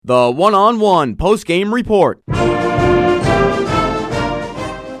The one-on-one post-game report.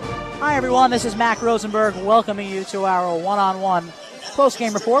 Hi, everyone. This is Mac Rosenberg welcoming you to our one-on-one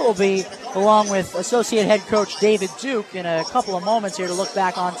post-game report. We'll be along with Associate Head Coach David Duke in a couple of moments here to look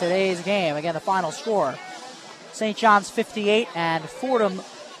back on today's game. Again, the final score, St. John's 58 and Fordham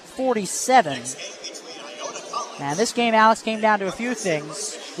 47. And this game, Alex, came down to a few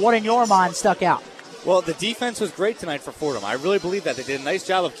things. What in your mind stuck out? Well, the defense was great tonight for Fordham. I really believe that. They did a nice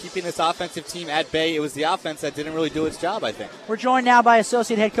job of keeping this offensive team at bay. It was the offense that didn't really do its job, I think. We're joined now by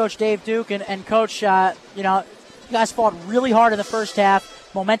Associate Head Coach Dave Duke. And Coach, you guys fought really hard in the first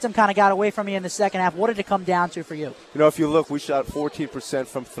half. Momentum kind of got away from you in the second half. What did it come down to for you? If you look, we shot 14%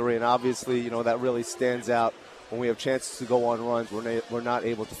 from three, and obviously, that really stands out. When we have chances to go on runs, we're not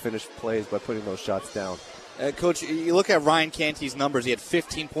able to finish plays by putting those shots down. Coach, you look at Ryan Canty's numbers. He had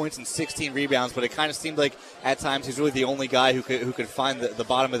 15 points and 16 rebounds, but it kind of seemed like at times he's really the only guy who could find the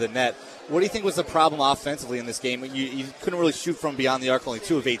bottom of the net. What do you think was the problem offensively in this game? You couldn't really shoot from beyond the arc, only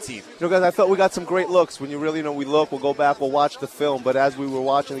 2 of 18. Guys, I felt we got some great looks. When you really, we look, we'll go back, we'll watch the film. But as we were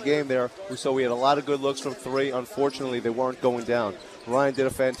watching the game there, we saw we had a lot of good looks from three. Unfortunately, they weren't going down. Ryan did a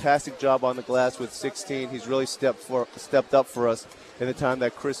fantastic job on the glass with 16. He's really stepped up for us in the time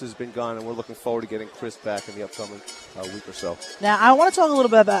that Chris has been gone, and we're looking forward to getting Chris back in the upcoming week or so. Now, I want to talk a little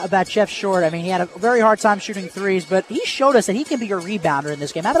bit about Jeff Short. I mean, he had a very hard time shooting threes, but he showed us that he can be a rebounder in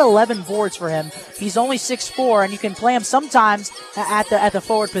this game. How about 11 boards for him? He's only 6'4", and you can play him sometimes at the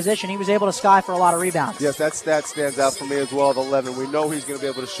forward position. He was able to sky for a lot of rebounds. Yes, that stat stands out for me as well, the 11. We know he's going to be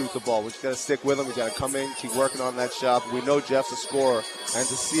able to shoot the ball. We just got to stick with him. We got to come in, keep working on that shot. We know Jeff's a scorer, and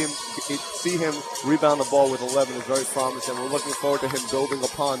to see him rebound the ball with 11 is very promising. We're looking forward to him building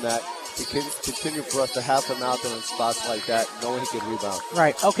upon that. He can continue for us to have him out there in spots like that, knowing he can rebound.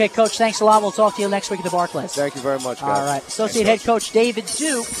 Right. Okay, Coach, thanks a lot. We'll talk to you next week at the Barclays. Thank you very much, guys. All right. Associate Head Coach David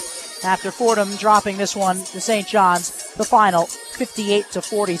Duke, after Fordham dropping this one to St. John's, the final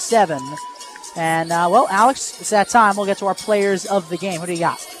 58-47. And, Alex, it's that time. We'll get to our players of the game. Who do you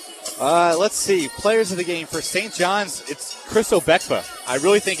got? Let's see. Players of the game for St. John's, it's Chris Obekpa. I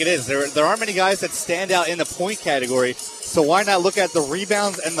really think it is. There aren't many guys that stand out in the point category, so why not look at the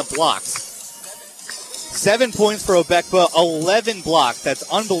rebounds and the blocks? 7 points for Obekpa, 11 blocks. That's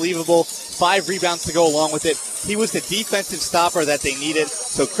unbelievable. 5 rebounds to go along with it. He was the defensive stopper that they needed,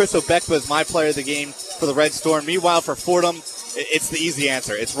 so Chris Obekpa is my player of the game for the Red Storm. Meanwhile, for Fordham, it's the easy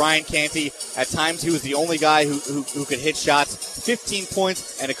answer. It's Ryan Canty. At times, he was the only guy who could hit shots. 15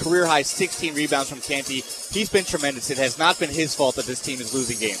 points and a career-high 16 rebounds from Canty. He's been tremendous. It has not been his fault that this team is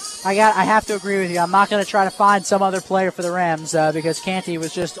losing games. I have to agree with you. I'm not going to try to find some other player for the Rams because Canty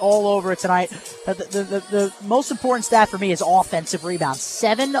was just all over it tonight. The most important stat for me is offensive rebounds.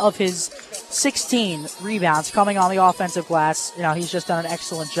 7 of his 16 rebounds coming on the offensive glass. He's just done an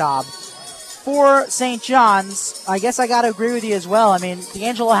excellent job. For St. John's, I guess I got to agree with you as well. I mean,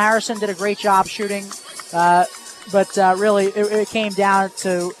 D'Angelo Harrison did a great job shooting, but really it came down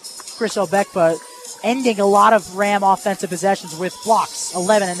to Chris Obekpa ending a lot of Ram offensive possessions with blocks,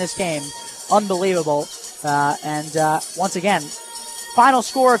 11 in this game. Unbelievable. And once again, final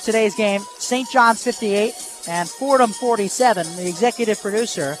score of today's game, St. John's 58 and Fordham 47. The executive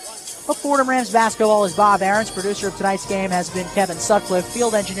producer of Fordham Rams basketball is Bob Aarons. Producer of tonight's game has been Kevin Sutcliffe.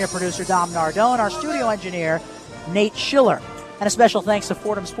 Field engineer producer Dom Nardone. Our studio engineer Nate Schiller. And a special thanks to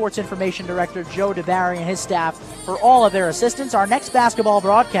Fordham Sports Information Director Joe DeBarry and his staff for all of their assistance. Our next basketball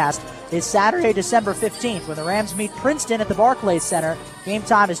broadcast is Saturday, December 15th, when the Rams meet Princeton at the Barclays Center. Game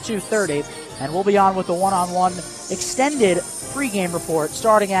time is 2:30, and we'll be on with the one-on-one extended pregame report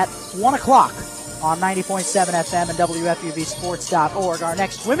starting at 1 o'clock on 90.7 FM and WFUVSports.org. Our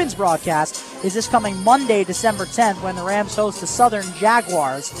next women's broadcast is this coming Monday, December 10th, when the Rams host the Southern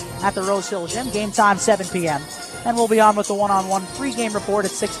Jaguars at the Rose Hill Gym. Game time 7 p.m. And we'll be on with the one-on-one pregame report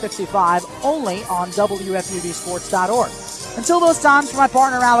at 6:55 only on WFUVSports.org. Until those times, for my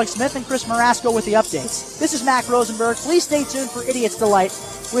partner Alex Smith and Chris Marasco with the updates, this is Mac Rosenberg. Please stay tuned for Idiot's Delight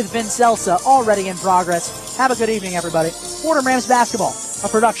with Vince Celsa, already in progress. Have a good evening, everybody. Fordham Rams basketball, a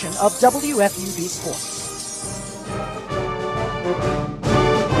production of WFUV Sports.